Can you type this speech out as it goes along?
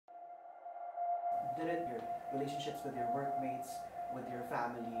Did it your relationships with your workmates, with your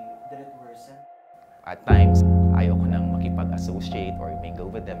family, did it worsen? At times, ayoko nang makipag-associate or mingle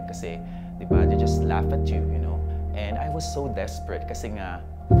with them kasi, di ba, they just laugh at you, you know? And I was so desperate kasi nga,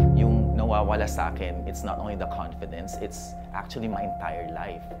 yung nawawala sa akin, it's not only the confidence, it's actually my entire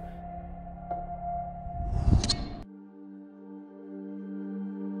life.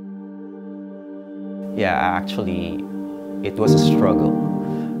 Yeah, actually, it was a struggle.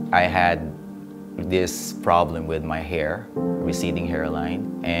 I had this problem with my hair, receding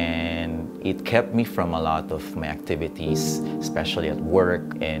hairline, and it kept me from a lot of my activities, especially at work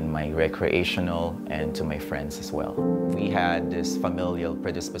and my recreational and to my friends as well. We had this familial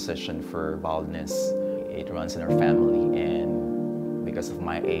predisposition for baldness. It runs in our family, and because of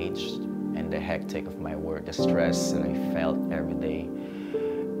my age and the hectic of my work, the stress that I felt every day,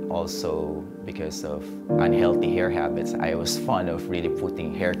 also because of unhealthy hair habits, I was fond of really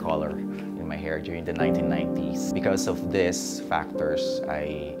putting hair color in my hair during the 1990s. Because of these factors,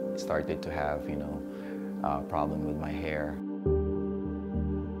 I started to have, a problem with my hair.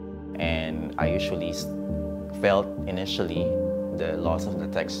 And I usually felt initially the loss of the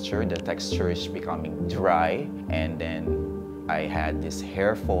texture. The texture is becoming dry, and then I had this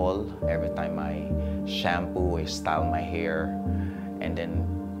hair fall every time I shampoo or style my hair. And then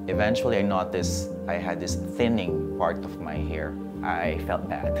eventually I noticed I had this thinning part of my hair. I felt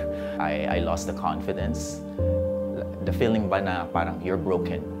bad. I lost the confidence. The feeling ba na parang you're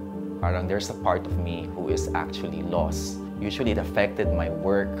broken. Parang there's a part of me who is actually lost. Usually it affected my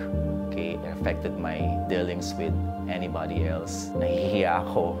work, okay? It affected my dealings with anybody else. Nahihiya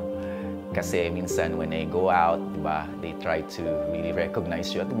ako kasi minsan when I go out, diba, they try to really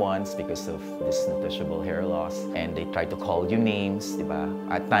recognize you at once because of this noticeable hair loss. And they try to call you names, diba?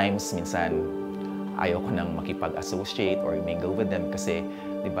 At times, minsan, ayoko nang makipag-associate or mingle with them kasi,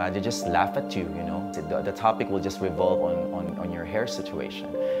 diba, they just laugh at you, you know? The topic will just revolve on your hair situation.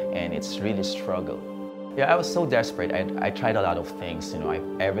 And it's really a struggle. Yeah, I was so desperate. I tried a lot of things,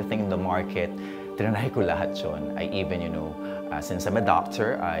 everything in the market, tinry ko lahat yun. I even, since I'm a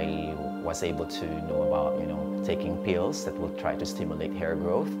doctor, I was able to know about, taking pills that will try to stimulate hair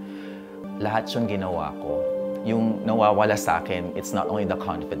growth. Lahat yung ginawa ko. Yung nawawala sa akin, it's not only the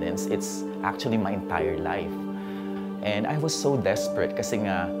confidence, it's actually my entire life. And I was so desperate kasi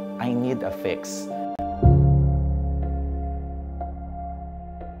nga, I need a fix.